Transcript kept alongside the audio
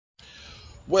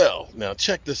Well, now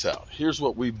check this out. Here's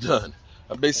what we've done.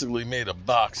 I basically made a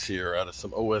box here out of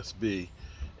some OSB,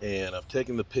 and I've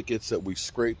taken the pickets that we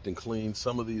scraped and cleaned.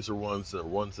 Some of these are ones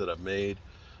that I've made.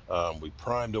 We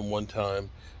primed them one time,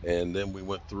 and then we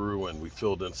went through and we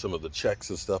filled in some of the checks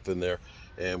and stuff in there,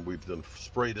 and we've then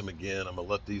sprayed them again. I'm gonna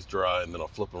let these dry, and then I'll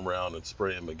flip them around and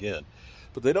spray them again.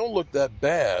 But they don't look that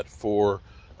bad for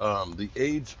the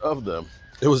age of them.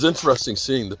 It was interesting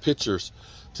seeing the pictures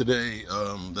today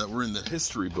that were in the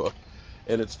history book,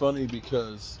 and it's funny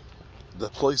because the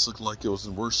place looked like it was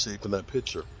in worse shape in that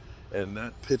picture, and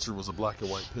that picture was a black and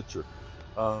white picture.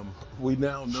 We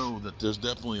now know that there's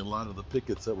definitely a lot of the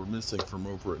pickets that were missing from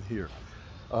over in here.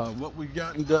 What we've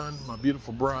gotten done, my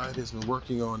beautiful bride has been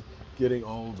working on getting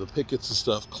all the pickets and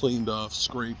stuff cleaned off,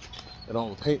 scraped, and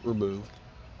all the paint removed.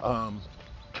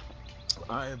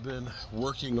 I have been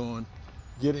working on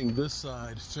getting this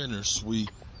side finished. We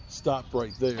stopped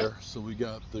right there, so we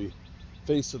got the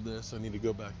face of this. I need to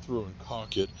go back through and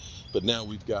caulk it, but now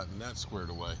we've gotten that squared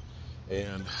away,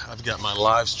 and I've got my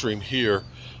live stream here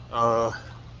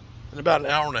in about an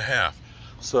hour and a half,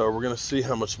 so we're gonna see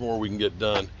how much more we can get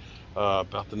done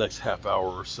about the next half hour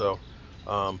or so.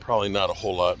 Probably not a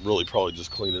whole lot, really probably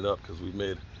just clean it up, because we've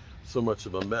made so much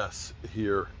of a mess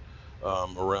here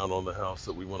around on the house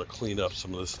that we want to clean up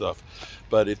some of this stuff.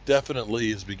 But it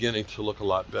definitely is beginning to look a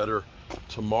lot better.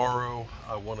 Tomorrow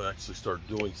I want to actually start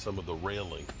doing some of the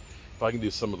railing. If I can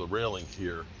do some of the railing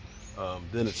here,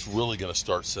 then it's really going to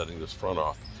start setting this front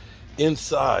off.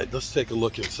 Inside, let's take a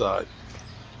look inside.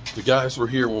 The guys were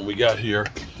here when we got here,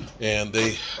 and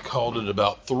they called it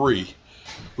about 3.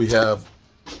 We have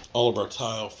all of our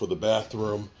tile for the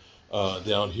bathroom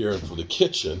down here and for the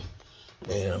kitchen.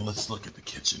 And let's look at the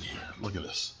kitchen here. Look at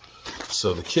this.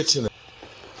 So the kitchen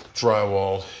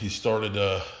drywall, he started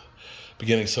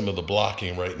beginning some of the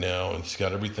blocking right now, and he's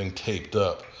got everything taped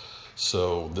up.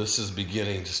 So this is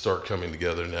beginning to start coming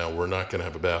together now. We're not going to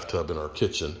have a bathtub in our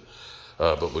kitchen,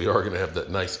 but we are going to have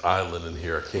that nice island in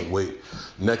here. I can't wait.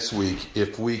 Next week,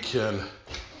 if we can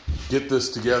get this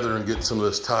together and get some of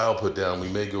this tile put down, we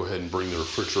may go ahead and bring the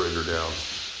refrigerator down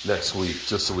next week,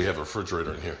 just so we have a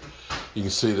refrigerator in here. You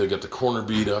can see they've got the corner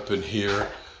bead up in here.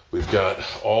 We've got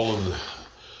all of the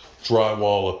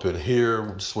drywall up in here.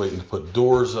 We're just waiting to put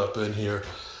doors up in here.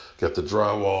 Got the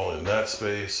drywall in that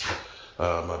space.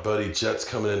 My buddy Jet's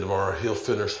coming in tomorrow. He'll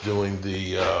finish doing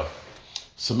the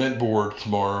cement board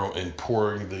tomorrow and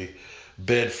pouring the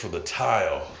bed for the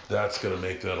tile. That's going to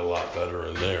make that a lot better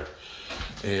in there.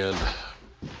 And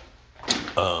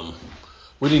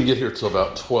we didn't get here till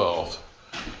about 12.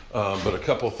 But a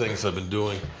couple of things I've been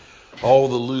doing. All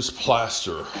the loose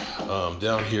plaster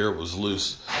down here was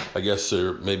loose. I guess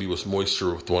there maybe was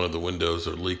moisture with one of the windows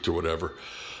or leaked or whatever.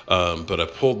 But I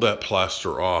pulled that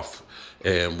plaster off,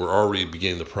 and we're already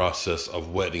beginning the process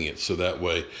of wetting it, so that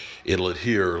way it'll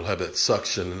adhere, it'll have that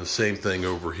suction, and the same thing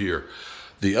over here.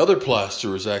 The other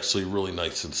plaster is actually really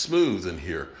nice and smooth in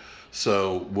here,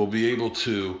 so we'll be able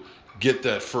to get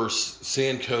that first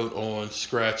sand coat on,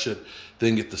 scratch it,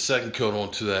 then get the second coat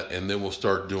onto that, and then we'll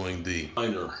start doing the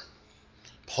liner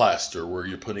plaster, where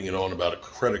you're putting it on about a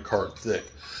credit card thick,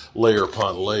 layer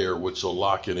upon layer, which will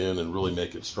lock it in and really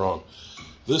make it strong.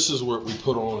 This is what we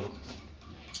put on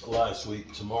last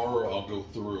week. Tomorrow I'll go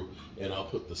through and I'll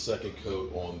put the second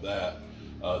coat on that,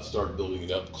 start building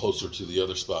it up closer to the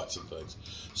other spots and things.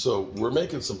 So we're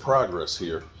making some progress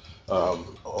here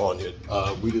on it.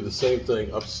 We did the same thing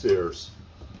upstairs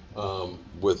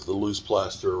with the loose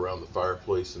plaster around the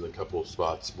fireplace and a couple of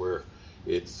spots where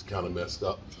it's kind of messed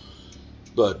up.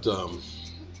 But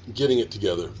getting it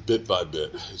together bit by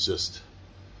bit, it's just,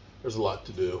 there's a lot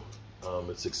to do.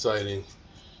 It's exciting.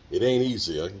 It ain't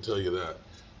easy, I can tell you that.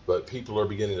 But people are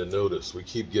beginning to notice. We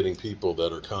keep getting people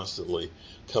that are constantly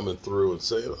coming through and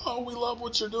saying, oh, we love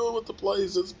what you're doing with the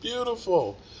place. It's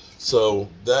beautiful. So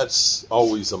that's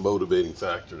always a motivating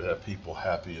factor, to have people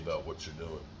happy about what you're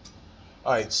doing.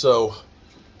 All right, so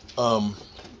a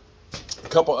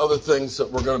couple other things that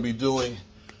we're going to be doing.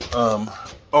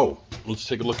 Oh, let's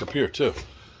take a look up here too,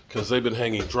 because they've been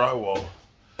hanging drywall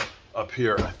up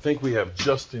here. I think we have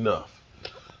just enough.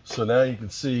 So now you can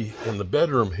see in the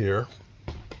bedroom here,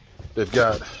 they've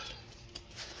got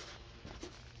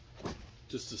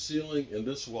just the ceiling and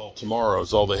this wall tomorrow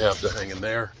is all they have to hang in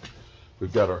there.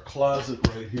 We've got our closet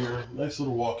right here. Nice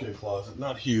little walk-in closet,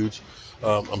 not huge.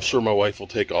 I'm sure my wife will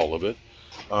take all of it.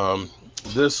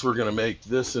 This, we're gonna make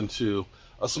this into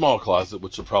a small closet,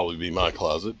 which will probably be my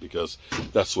closet, because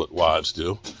that's what wives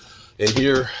do. And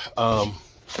here,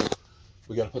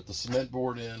 we got to put the cement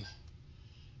board in,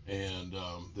 and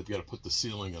they've got to put the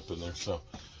ceiling up in there. So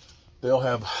they'll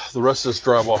have the rest of this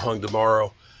drywall hung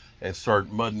tomorrow, and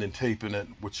start mudding and taping it,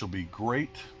 which will be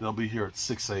great. They'll be here at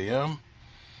 6 a.m.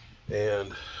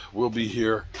 and we'll be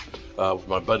here with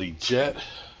my buddy Jet.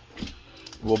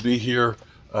 We'll be here.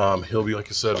 He'll be, like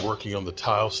I said, working on the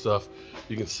tile stuff.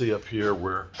 You can see up here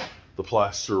where the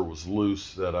plaster was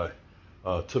loose that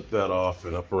I took that off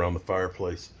and up around the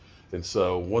fireplace. And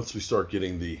so once we start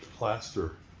getting the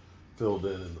plaster filled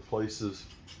in the places,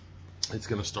 it's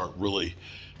going to start really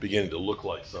beginning to look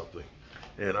like something.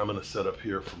 And I'm going to set up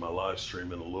here for my live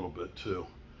stream in a little bit too.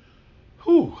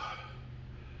 Whew.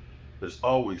 There's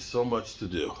always so much to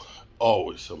do.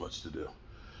 Always so much to do.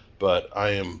 But I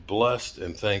am blessed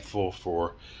and thankful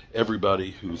for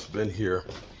everybody who's been here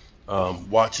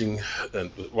watching,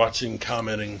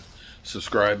 commenting,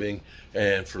 subscribing,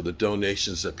 and for the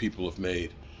donations that people have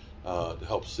made to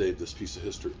help save this piece of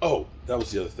history. Oh, that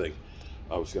was the other thing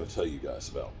I was going to tell you guys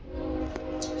about.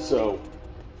 So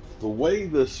the way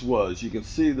this was, you can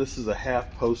see this is a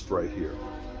half post right here.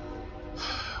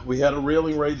 We had a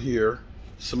railing right here.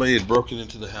 Somebody had broken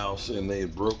into the house and they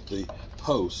had broke the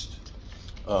post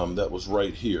that was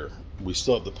right here. We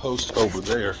still have the post over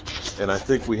there, and I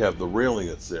think we have the railing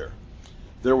that's there.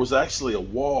 There was actually a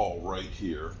wall right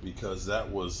here because that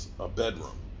was a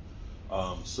bedroom.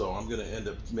 So I'm going to end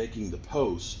up making the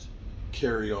post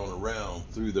carry on around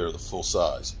through there the full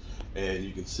size. And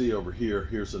you can see over here,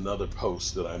 here's another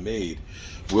post that I made.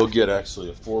 We'll get actually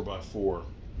a 4x4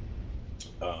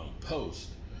 post.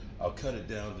 I'll cut it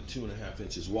down to 2.5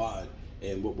 inches wide,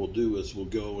 and what we'll do is we'll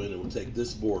go in and we'll take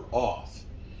this board off,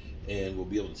 and we'll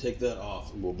be able to take that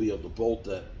off, and we'll be able to bolt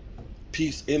that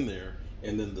piece in there,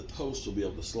 and then the post will be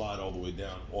able to slide all the way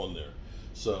down on there.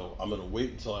 So I'm going to wait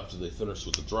until after they finish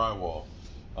with the drywall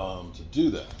to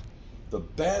do that. The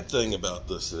bad thing about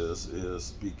this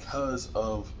is because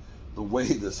of the way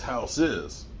this house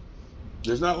is,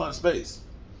 there's not a lot of space.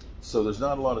 So there's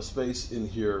not a lot of space in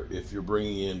here if you're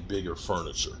bringing in bigger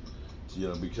furniture, you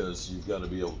know, because you've got to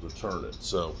be able to turn it.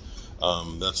 So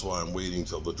that's why I'm waiting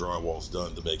till the drywall's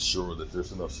done to make sure that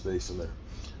there's enough space in there.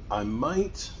 I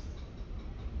might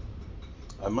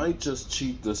just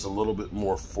cheat this a little bit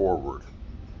more forward.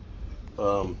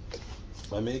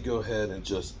 I may go ahead and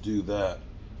just do that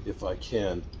if I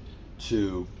can,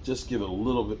 to just give it a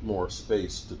little bit more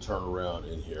space to turn around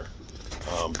in here.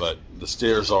 But the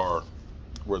stairs are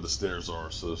where the stairs are,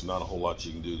 so there's not a whole lot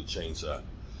you can do to change that.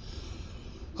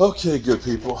 Okay, good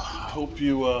people, I hope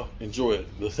you enjoy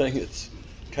it. The thing that's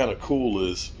kind of cool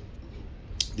is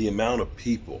the amount of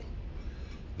people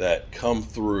that come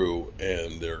through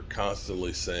and they're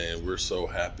constantly saying, we're so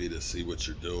happy to see what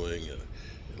you're doing, and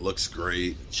it looks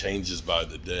great, it changes by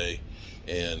the day.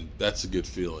 And that's a good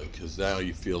feeling, because now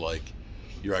you feel like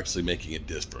you're actually making a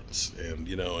difference. And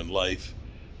you know, in life,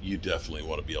 you definitely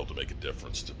want to be able to make a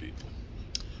difference to people.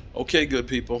 Okay, good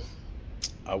people,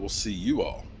 I will see you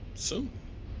all soon.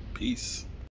 Peace.